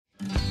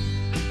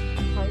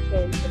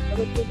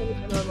comfortable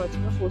and are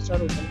watching a 4-star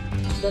hotel.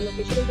 The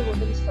location of the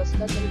hotel is first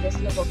class and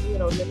guests love walking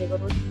around the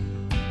neighborhood.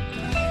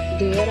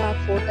 There are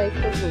 4 types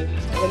of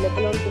rooms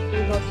available on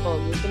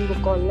booking.com. You can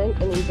book online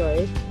and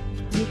enjoy it.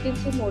 You can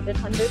see more than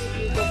 100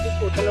 reviews of this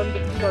hotel on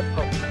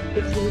booking.com.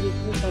 Its review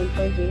rating is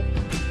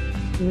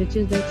 9.8, which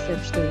is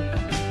exceptional.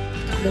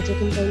 The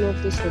check-in time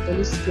of this hotel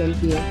is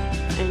 12 p.m.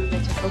 and the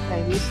check-out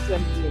time is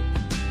 12 p.m.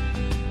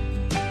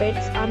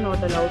 Pets are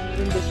not allowed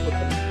in this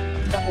hotel.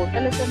 The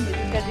hotel accepts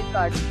major credit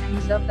cards and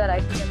reserves the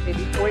right to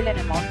temporarily hold an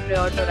amount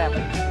prior to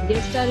arrival.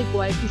 Guests are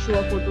required to show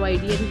a photo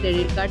ID and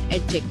credit card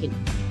at check-in.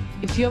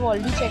 If you have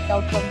already checked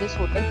out from this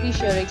hotel, please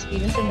share your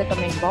experience in the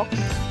comment box.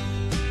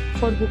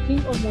 For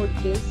booking or more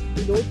details,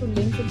 below to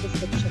link in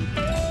description.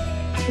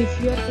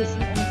 If you are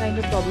facing any kind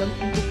of problem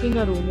in booking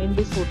a room in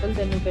this hotel,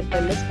 then you can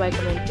tell us by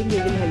commenting. We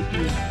will help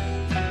you.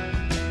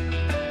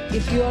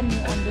 If you are new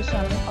on this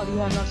channel or you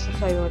have not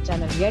subscribed our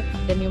channel yet,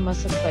 then you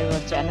must subscribe our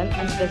channel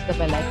and press the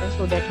bell icon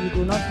so that you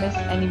do not miss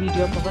any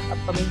video of our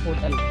upcoming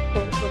hotel.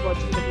 Thanks for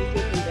watching the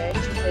video till the end.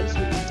 So friends,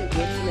 we will meet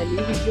again in a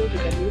new video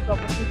with a new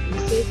property. Be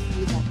safe,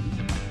 be happy.